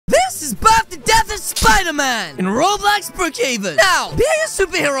SPIDERMAN in Roblox Brookhaven. Now, being a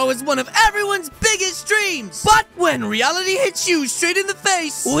superhero is one of everyone's biggest dreams. But when reality hits you straight in the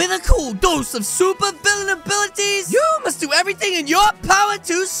face with a cool dose of super villain abilities, you must do everything in your power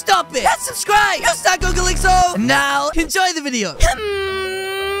to stop it. And subscribe. Yo, start go Calixo. And now, enjoy the video.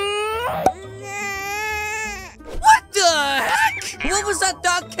 What the heck? What was that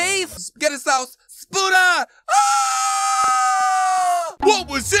dark cave? Get us out, Spooder! Ah! What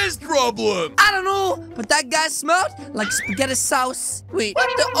was his problem? I don't know, but that guy smelled like spaghetti sauce. Wait, what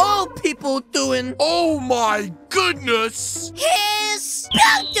the old people doing? Oh my goodness! He's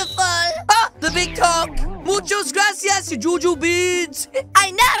beautiful! Ah, the big talk. Muchos gracias, you juju beads. I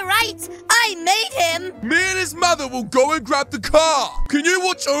know, right? I made him. Me and his mother will go and grab the car. Can you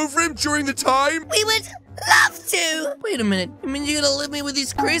watch over him during the time? We would love to. Wait a minute. You mean you're gonna leave me with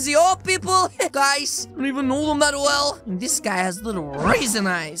these crazy old people? Guys, I don't even know them that well. And this guy has little raisin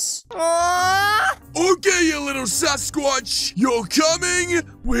eyes. Aww. Okay, you little Sasquatch. You're coming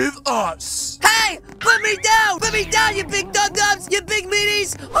with us. Hey, put me down! Put me down, you big dum-dums, you big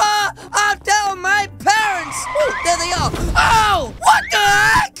meaties! I'm telling my parents! Oh, there they are. Oh, what the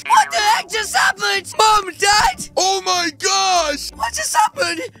heck? What the heck just happened? Mom, Dad? Oh my gosh! What just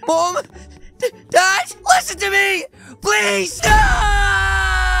happened? Mom? Dad, listen to me! Please, no!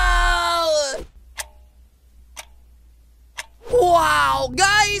 Wow,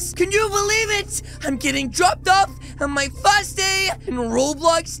 guys, can you believe it? I'm getting dropped off on my first day in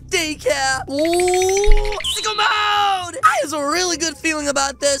Roblox daycare. Ooh, sicko mode! I have a really good feeling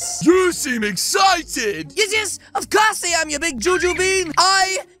about this. You seem excited! Yes, of course I am, you big juju bean.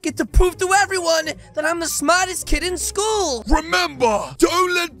 I get to prove to everyone that I'm the smartest kid in school. Remember,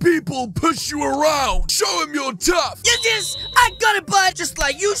 don't let people push you around. Show them you're tough. Yes, I got it, bud, just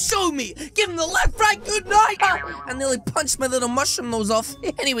like you showed me. Give him the left, right, good night. I nearly punched my little mushroom nose off.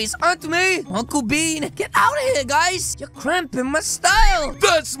 Anyways, on to me. Uncle Bean, get out of here, guys. You're cramping my style.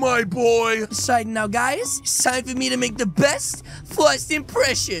 That's my boy. Decide now, guys. It's time for me to make the best first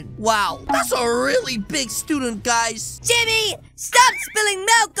impression. Wow, that's a really big student, guys. Jimmy, stop spilling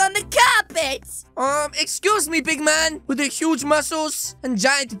milk on the carpet. Excuse me, big man with the huge muscles and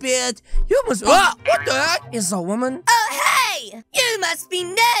giant beard. You must. What the heck? Is a woman? Oh, hey! You must be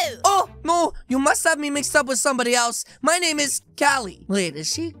new. Oh, no, you must have me mixed up with somebody else. My name is Callie. Wait,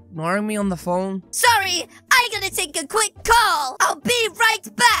 is she ignoring me on the phone? Sorry, I gotta take a quick call. I'll be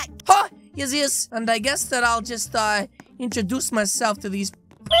right back. Huh? Yes. And I guess that I'll just, introduce myself to these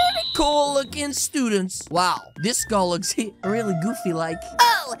pretty cool-looking students. Wow, this girl looks really goofy-like.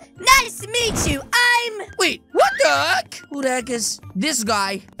 Oh, nice to meet you. Wait, what the heck? Who the heck is this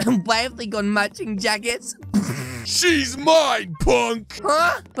guy? Why have they got matching jackets? She's mine, punk.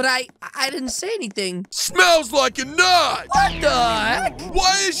 Huh? But I didn't say anything. Smells like a nut. What the heck?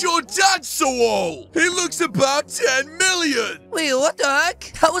 Why is your dad so old? He looks about 10 million. Wait, what the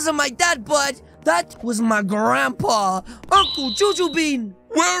heck? That wasn't my dad, bud. That was my grandpa, Uncle Juju Bean.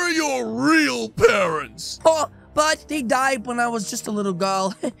 Where are your real parents? Oh, but they died when I was just a little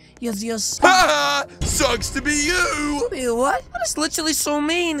girl. Yes. Haha, sucks to be you. Wait, what? That is literally so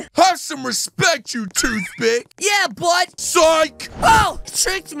mean. Have some respect, you toothpick. Yeah, bud. Psych. Oh, it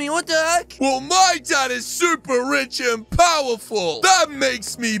tricked me. What the heck? Well, my dad is super rich and powerful. That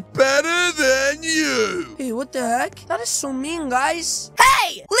makes me better than you. Hey, what the heck? That is so mean, guys.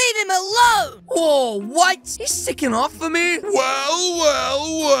 Hey, leave him alone. Whoa, what? He's sticking off for me?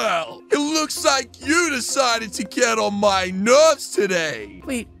 Well. It looks like you decided to get on my nerves today.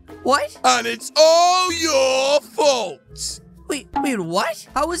 Wait, what? And it's all your fault. Wait, what?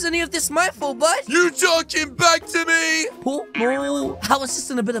 How is any of this my fault, bud? You talking back to me? Oh, no. I was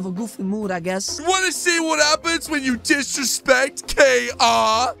just in a bit of a goofy mood, I guess. Want to see what happens when you disrespect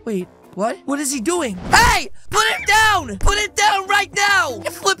KR? Wait, what? What is he doing? Hey! Put it down! Put it down right now!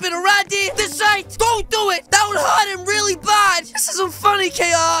 You're flipping around here. This ain't. Don't do it! That would hurt him really bad. This isn't funny,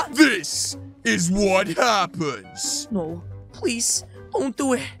 KR. This is what happens. No, please, don't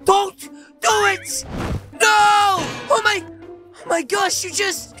do it. Don't do it! No! Oh my gosh, you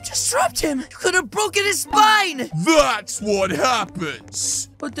just dropped him. You could have broken his spine. That's what happens.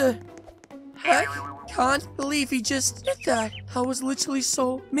 What the heck? Can't believe he just did that. I was literally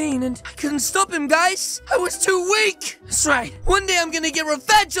so mean and I couldn't stop him, guys. I was too weak. That's right. One day I'm gonna get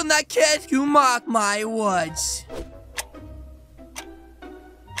revenge on that kid. You mark my words.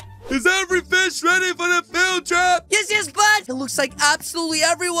 Is every fish ready for the field trip? Yes, bud. It looks like absolutely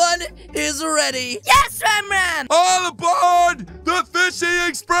everyone is ready. Yes, Ram. All aboard the Fishing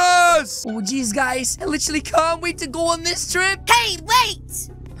Express. Oh, geez, guys. I literally can't wait to go on this trip. Hey, wait.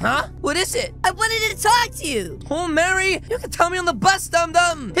 Huh? What is it? I wanted to talk to you. Oh, Mary, you can tell me on the bus,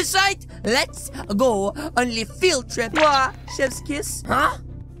 dum-dum. That's right. Let's go on the field trip. Mwah. Chef's kiss. Huh?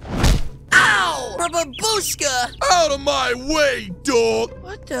 Ow! My babushka! Out of my way, dog!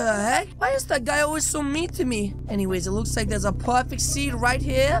 What the heck? Why is that guy always so mean to me? Anyways, it looks like there's a perfect seat right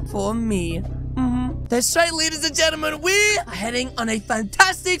here for me. That's right, ladies and gentlemen, we are heading on a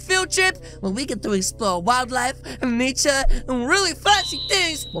fantastic field trip where we get to explore wildlife and nature and really fancy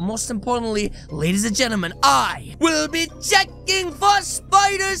things. But most importantly, ladies and gentlemen, I will be checking for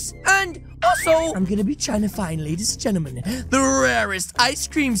spiders, and also I'm gonna be trying to find, ladies and gentlemen, the rarest ice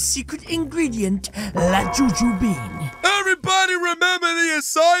cream secret ingredient, La Juju Bean. Everybody remember the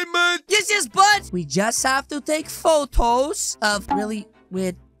assignment? Yes, but we just have to take photos of really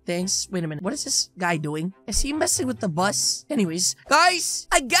weird things. Wait a minute. What is this guy doing? Is he messing with the bus? Anyways, guys,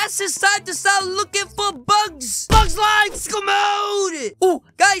 I guess it's time to start looking for bugs. Bugs Life, come out! Oh,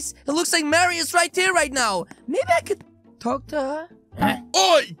 guys, it looks like Mary is right here right now. Maybe I could talk to her.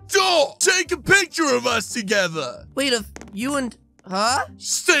 Oi, dog! Take a picture of us together. Wait, of you and her?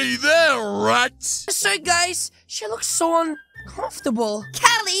 Stay there, rat. Sorry, guys. She looks so uncomfortable.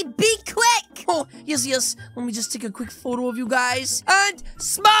 Callie, be quick. Oh, yes. Let me just take a quick photo of you guys. And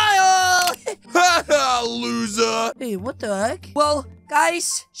smile! Haha, loser. Hey, what the heck? Well,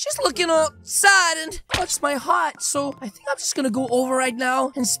 guys, she's looking all sad and touched my heart. So I think I'm just gonna go over right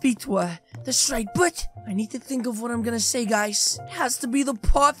now and speak to her. That's right, but I need to think of what I'm gonna say, guys. It has to be the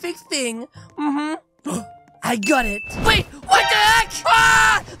perfect thing. I got it. Wait, what the heck?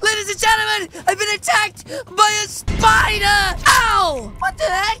 Ah! Ladies and gentlemen, I've been attacked by a spider! Ow! What the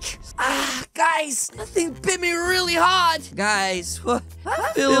heck? Ah, guys, that thing bit me really hard. Guys, I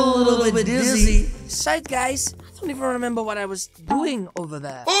feel a little bit dizzy. Besides, guys, I don't even remember what I was doing over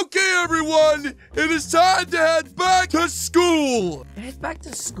there. Okay, everyone, it is time to head back to school. Head back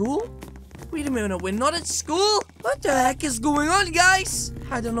to school? Wait a minute, we're not at school? What the heck is going on, guys?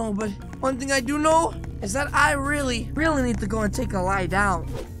 I don't know, but one thing I do know is that I really need to go and take a lie down.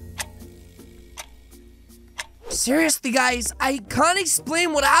 Seriously, guys, I can't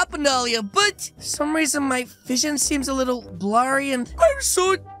explain what happened earlier, but for some reason my vision seems a little blurry and I'm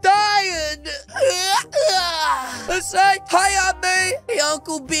so tired. That's right. Hi, Aunt May. Hey,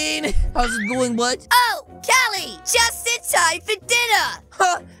 Uncle Bean. How's it going, bud? Oh, Callie, just in time for dinner.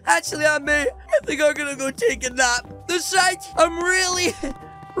 Huh, actually, Aunt May, I think I'm gonna go take a nap. That's right. I'm really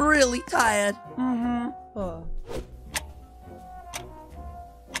tired. Oh.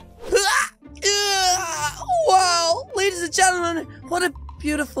 Wow, ladies and gentlemen, what a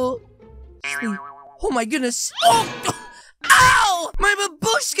beautiful sleep. Oh my goodness. Oh! Ow! My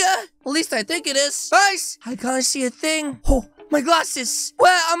babushka! At least I think it is. Guys, I can't see a thing. Oh, my glasses.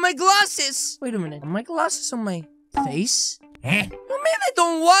 Where are my glasses? Wait a minute. Are my glasses on my face? Well, maybe they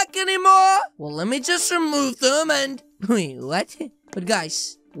don't work anymore. Well, let me just remove them and... Wait, what? But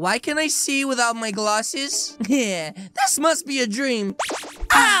guys, why can I see without my glasses? Yeah, this must be a dream.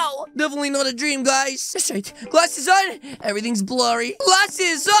 Ow! Definitely not a dream, guys. That's right. Glasses on. Everything's blurry.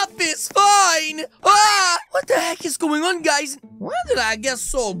 Glasses off is fine. Ah! What the heck is going on, guys? Why did I get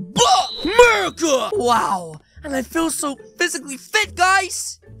so buff? America! Wow. And I feel so physically fit,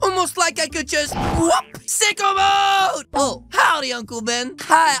 guys. Almost like I could just whoop, sicko mode! Oh, howdy, Uncle Ben.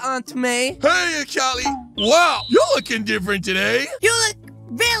 Hi, Aunt May. Hey, Callie. Wow, you're looking different today. You look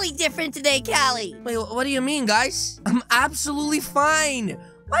really different today, Callie. Wait, what do you mean, guys? I'm absolutely fine.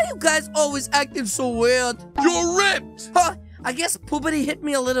 Why are you guys always acting so weird? You're ripped. Huh, I guess puberty hit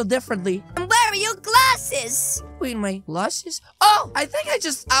me a little differently. And where are your glasses? Wait, my glasses? Oh, I think I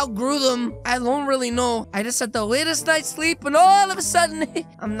just outgrew them. I don't really know. I just had the latest night's sleep and all of a sudden,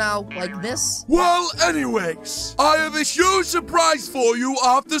 I'm now like this. Well, anyways, I have a huge surprise for you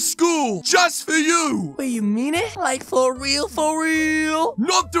after school. Just for you. Wait, you mean it? Like for real, for real?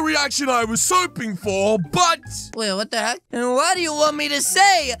 Not the reaction I was hoping for, but... Wait, what the heck? And what do you want me to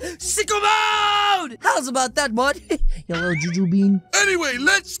say? Sicko mode! How's about that, bud? You little juju bean. Anyway,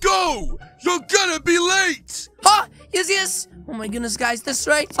 let's go. You're gonna be late. Huh? Yes. Oh my goodness, guys, that's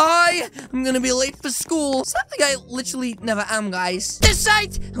right. I'm gonna be late for school. Something I literally never am, guys. That's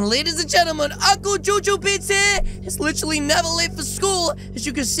right. Ladies and gentlemen, Uncle Juju Beats here is literally never late for school. As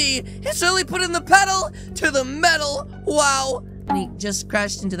you can see, he's really putting the pedal to the metal. Wow. And he just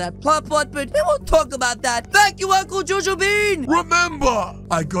crashed into that plot pot, but we won't talk about that. Thank you, Uncle Jojo Bean. Remember,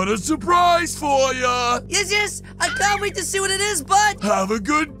 I got a surprise for ya. Yes. I can't wait to see what it is, bud. Have a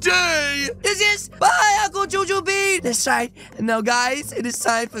good day. Yes. Bye, Uncle Jojo Bean. That's right. And now, guys, it is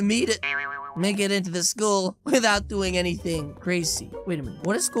time for me to make it into the school without doing anything crazy. Wait a minute.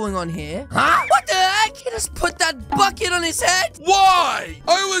 What is going on here? Huh? What the heck? heck? He just put that bucket on his head? Why?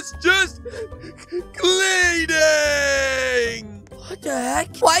 I was just cleaning. What the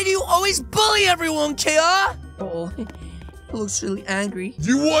heck? Why do you always bully everyone, KR? Uh-oh. He looks really angry.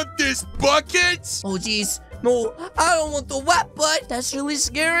 You want this bucket? Oh, jeez. No, I don't want the wet butt. That's really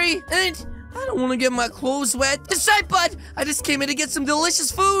scary. And I don't want to get my clothes wet. That's right, bud. I just came in to get some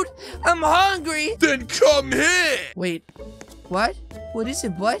delicious food. I'm hungry. Then come here. Wait, what? What is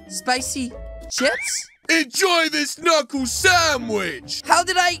it, bud? Spicy chips? Enjoy this knuckle sandwich. How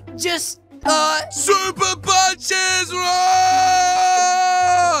did I just, Super punches! Roar!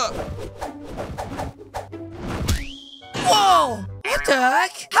 Whoa! What the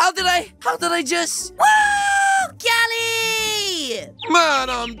heck? How did I just... Woo! Callie! Man,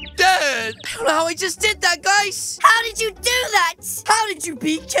 I'm dead. I don't know how I just did that, guys. How did you do that? How did you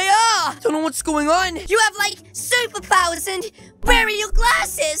beat KR? Don't know what's going on. You have, like, superpowers and where are your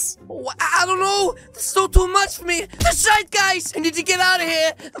glasses? Oh, I don't know. This is still too much for me. That's right, guys. I need to get out of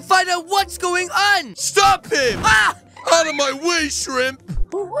here and find out what's going on. Stop him! Ah! Out of my way, shrimp.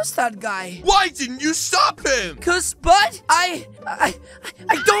 Who was that guy? Why didn't you stop him? Cause, bud, I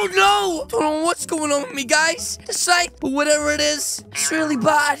don't know. Don't know what's going on with me, guys. It's like, but whatever it is, it's really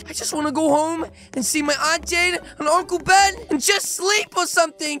bad. I just want to go home and see my Aunt Jane and Uncle Ben and just sleep or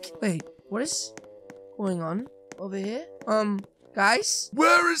something. Wait, what is going on over here? Guys?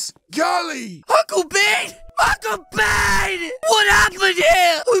 Where is Callie? Uncle Ben! Uncle Ben! What happened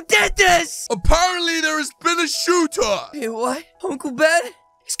here? Who did this? Apparently there has been a shooter. Hey, what? Uncle Ben?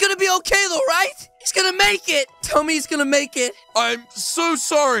 He's gonna be okay though, right? He's gonna make it. Tell me he's gonna make it. I'm so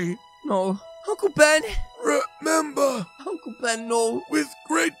sorry. No. Uncle Ben? Remember, Uncle Ben, no. with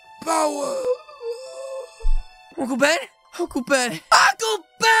great power. Uncle Ben? Uncle Ben. Uncle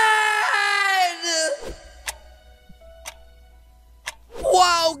Ben!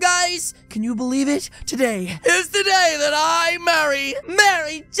 Wow, guys! Can you believe it? Today is the day that I marry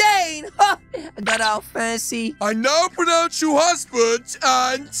Mary Jane! Ha! I got all fancy. I now pronounce you husband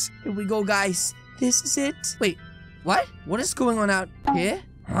and... Here we go, guys. This is it. Wait, what? What is going on out here?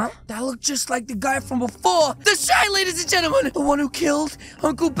 Huh? That looked just like the guy from before. That's right, ladies and gentlemen. The one who killed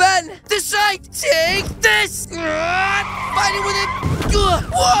Uncle Ben. That's right. Take this. Fight it with it.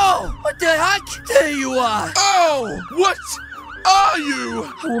 Whoa! What the heck? There you are. Oh! What are you?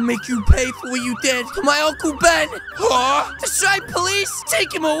 I will make you pay for what you did to my Uncle Ben. Huh? That's right, police.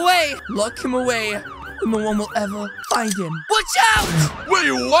 Take him away. Lock him away. And no one will ever find him. Watch out!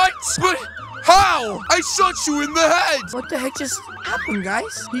 Wait, what? But how? I shot you in the head. What the heck just happened,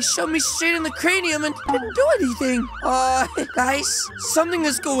 guys? He shot me straight in the cranium and didn't do anything. Guys, something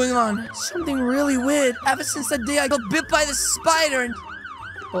is going on. Something really weird. Ever since that day I got bit by the spider and...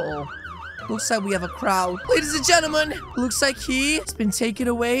 Uh-oh. Looks like we have a crowd. Ladies and gentlemen, looks like he's been taken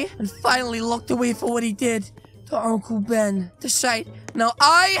away and finally locked away for what he did to Uncle Ben. That's right. Now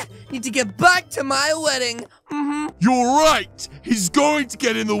I need to get back to my wedding. You're right. He's going to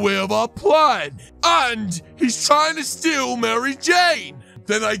get in the way of our plan. And he's trying to steal Mary Jane.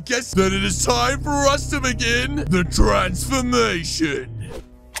 Then I guess that it is time for us to begin the transformation.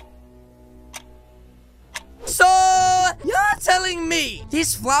 So, you're telling me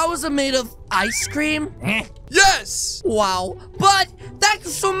these flowers are made of ice cream? Yes! Wow. But, thank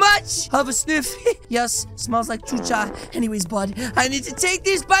you so much. Have a sniff. Yes, smells like chucha. Anyways, bud, I need to take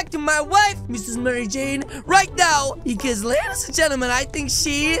these back to my wife, Mrs. Mary Jane, right now. Because, ladies and gentlemen, I think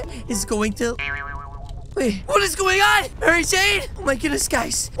she is going to... Wait, what is going on? Mary Jane? Oh my goodness,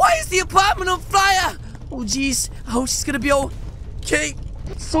 guys. Why is the apartment on fire? Oh, jeez. I hope she's gonna be okay.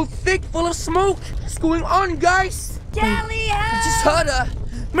 It's so thick, full of smoke. What's going on, guys? Callie, help! I just heard her.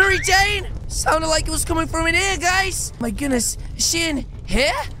 Mary Jane! Sounded like it was coming from in here, guys. My goodness. Is she in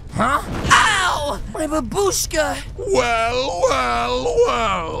here? Huh? Ow! My babushka. Well.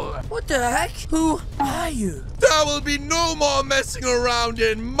 What the heck? Who are you? There will be no more messing around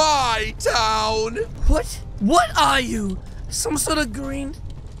in my town. What are you? Some sort of green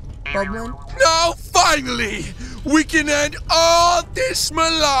goblin? Now, finally, we can end all this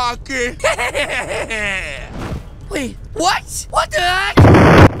malarkey. Wait, what? What the heck?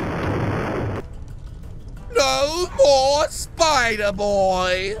 No more Spider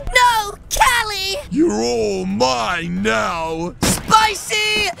Boy. No, Callie! You're all mine now.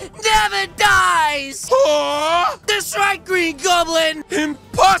 Spicy never dies! Huh? That's right, Green Goblin!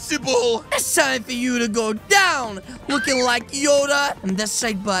 Impossible! It's time for you to go down, looking like Yoda. And that's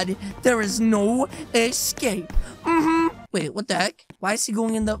right, bud. There is no escape. Wait, what the heck? Why is he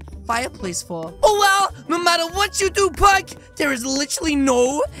going in the fireplace for? Oh, well, no matter what you do, Pug, there is literally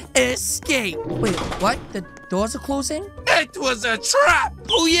no escape. Wait, what? The doors are closing? It was a trap!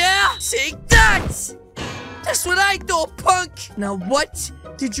 Oh, yeah? Take that! That's what I thought, punk! Now, what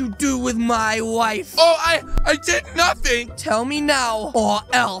did you do with my wife? Oh, I did nothing! Tell me now, or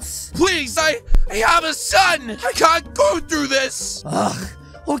else. Please, I have a son! I can't go through this! Ugh.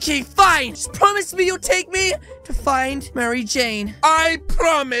 Okay, fine. Just promise me you'll take me to find Mary Jane. I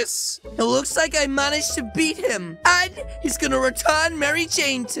promise! It looks like I managed to beat him. And he's gonna return Mary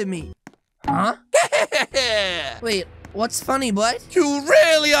Jane to me. Huh? Wait, what's funny, bud? You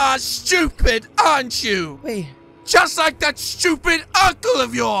really are stupid, aren't you? Wait. Just like that stupid uncle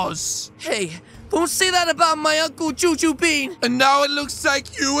of yours! Hey, don't say that about my Uncle Juju Bean. And now it looks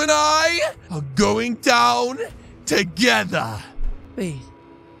like you and I are going down together. Wait,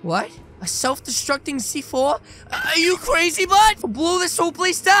 what? A self-destructing C4? Are you crazy, bud? I'll blow this whole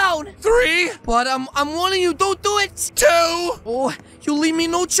place down. 3, But I'm warning you, don't do it. 2, Oh, you leave me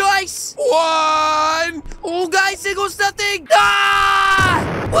no choice. 1. Oh, guys, there goes nothing.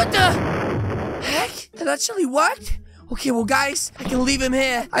 Ah! What the heck? That actually worked? Okay, well, guys, I can leave him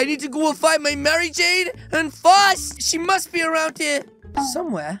here. I need to go and find my Mary Jane and fast. She must be around here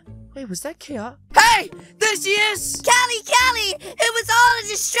somewhere. Wait, was that KR? Hey, there she is. Callie, it was all a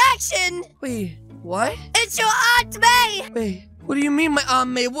distraction. Wait, what? It's your Aunt May. Wait, what do you mean, my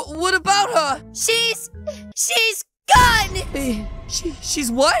Aunt May? What about her? She's gone. Hey,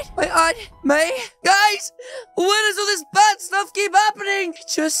 she's what? My Aunt May? Guys, why does all this bad stuff keep happening? I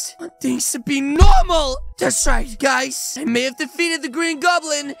just want things to be normal. That's right, guys. I may have defeated the Green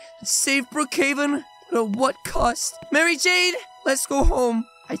Goblin and saved Brookhaven, but at what cost? Mary Jane, let's go home.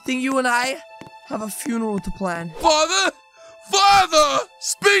 I think you and I have a funeral to plan. Father! Father!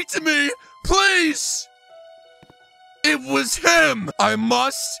 Speak to me, please! It was him! I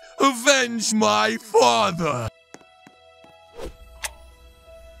must avenge my father!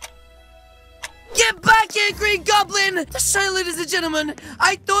 Get back here, Green Goblin! That's right, ladies and gentlemen.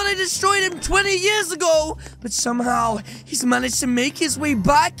 I thought I destroyed him 20 years ago, but somehow he's managed to make his way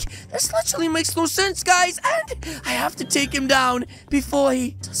back. This literally makes no sense, guys, and I have to take him down before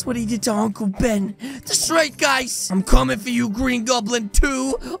he does what he did to Uncle Ben. That's right, guys. I'm coming for you, Green Goblin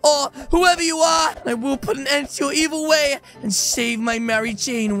 2, or whoever you are. I will put an end to your evil way and save my Mary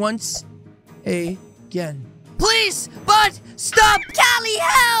Jane once again. Please, bud, stop! Callie,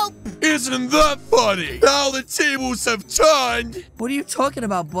 help! Isn't that funny? Now the tables have turned. What are you talking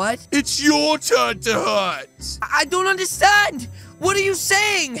about, bud? It's your turn to hurt. I don't understand. What are you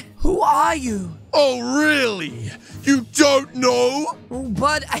saying? Who are you? Oh, really? You don't know? Oh,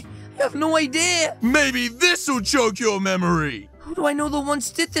 bud, I have no idea. Maybe this'll jog your memory. Who do I know that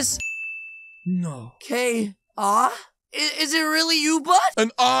once did this? No. Is it really you, bud?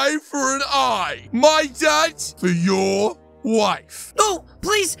 An eye for an eye. My dad for your wife. No,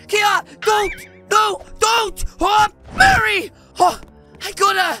 please, Kia, don't! No, don't! Oh, Mary! Oh, I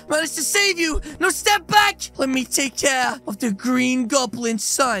gotta manage to save you. No, step back. Let me take care of the Green Goblin's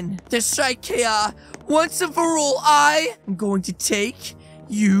son. That's right, Kia. Once and for all, I am going to take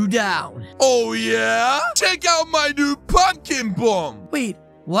you down. Oh, yeah? Check out my new pumpkin bomb. Wait,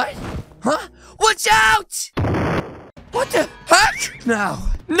 what? Huh? Watch out! What the heck?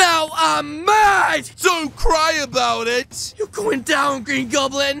 Now I'm mad! Don't cry about it. You're going down, Green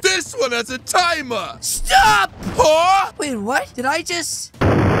Goblin. This one has a timer. Stop! Huh? Wait, what? Did I just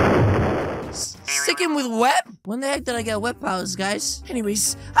stick him with web? When the heck did I get web powers, guys?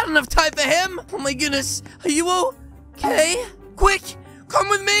 Anyways, I don't have time for him. Oh my goodness. Are you okay? Quick, come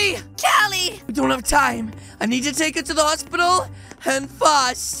with me. Callie! We don't have time. I need to take her to the hospital and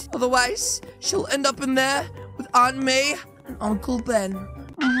fast. Otherwise, she'll end up in there with Aunt May and Uncle Ben.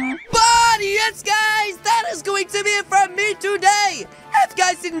 But yes, guys, that is going to be it from me today. If you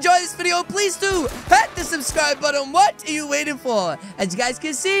guys did enjoy this video, please do hit the subscribe button. What are you waiting for? As you guys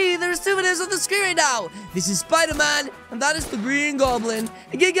can see, there's 2 videos on the screen right now. This is Spider-Man, and that is the Green Goblin.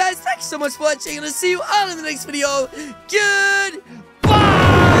 Again, guys, thanks so much for watching, and I'll see you all in the next video. Good